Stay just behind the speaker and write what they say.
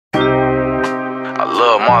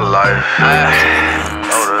love my life.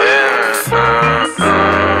 Know that.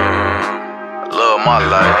 I love my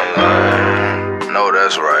life. Know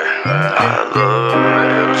that's right. I love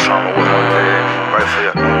the trauma with my dad. Right for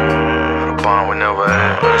you. The bond we never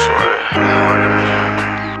had. That's right.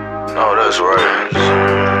 No, that's right.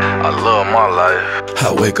 I love my life.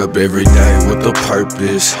 I wake up every day with a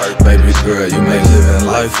purpose. Baby girl, you make living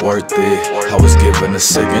life worth it. I was given a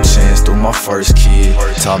second chance through my first kid.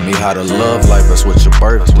 Taught me how to love life, that's what your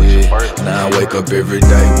birth did. Now I wake up every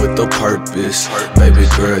day with a purpose. Baby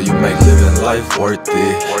girl, you make living life worth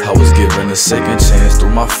it. I was given a second chance through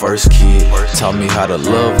my first kid. Taught me how to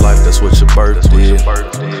love life, that's what your birth did.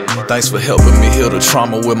 Thanks for helping me heal the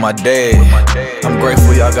trauma with my dad. I'm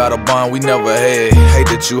grateful y'all got a bond we never had. Hate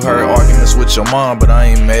that you heard arguments with your mom, but I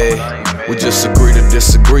ain't mad. We just agree to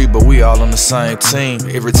disagree, but we all on the same team.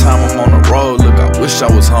 Every time I'm on the road, look, I wish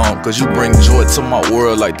I was home, cause you bring joy to my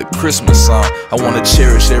world like the Christmas song. I wanna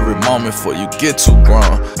cherish every moment before you get too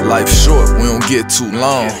grown. Life's short, we don't get too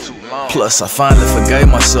long. Plus, I finally forgave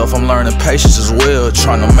myself, I'm learning patience as well.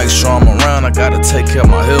 Trying to make sure I'm around, I gotta take care of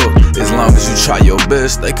my health. As long as you try your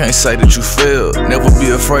best, they can't say that you failed. Never be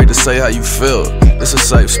afraid to say how you feel. It's a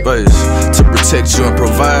safe space to protect you and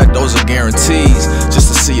provide, those are guarantees. Just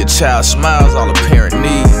to see a child smile's all a parent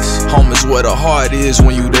needs. Home is where the heart is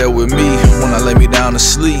when you there with me, when I lay me down to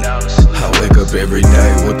sleep. I wake up every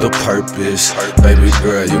day with a purpose. Baby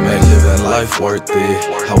girl, you make living life worth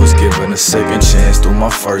it. I was given a second chance through my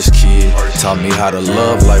first kid. Taught me how to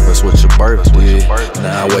love life, that's what your birth did.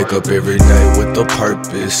 Now I wake up every day with a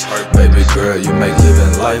purpose. Baby girl, you make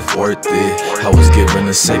living life worth it. I was given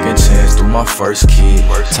a second chance through my first kid.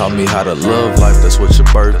 Taught me how to love life, that's what your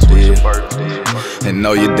birth did. And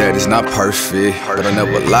know your daddy's not perfect, but I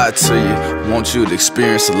never lied to you. Want you to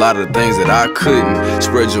experience a lot of things that I couldn't.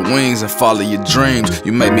 Spread your wings and follow your dreams.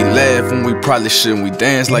 You made me laugh when we probably shouldn't. We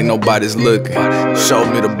dance like nobody's looking.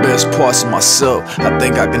 Showed me the best parts of myself. I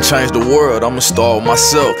think I can change the world, I'ma start with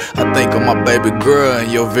myself. I think of my baby girl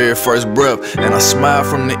and your very first breath, and I smile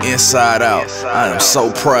from the inside out. I am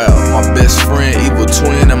so proud. My best friend, evil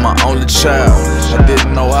twin, and my only child. I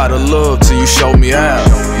didn't know how to love till you showed me how.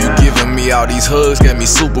 You giving me all these hugs gave me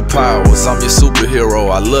superpowers. I'm your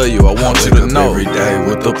superhero, I love you, I want you to know. Every day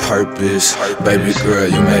with a purpose. Baby girl,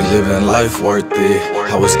 you make living life worth it.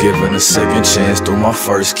 I was given a second chance through my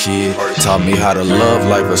first kid. Taught me how to love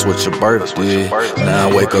life, that's what your birth did. Now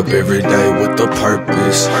I wake up every day with a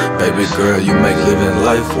purpose. Baby girl, you make living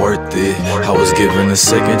life worth it. I was given a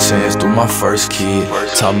second chance through my first kid.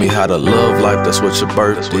 Taught me how to love life, that's what your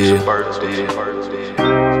birth did.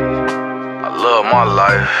 I love my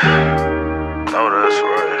life. Know that's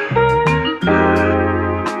right.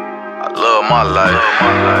 I love my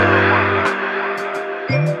life.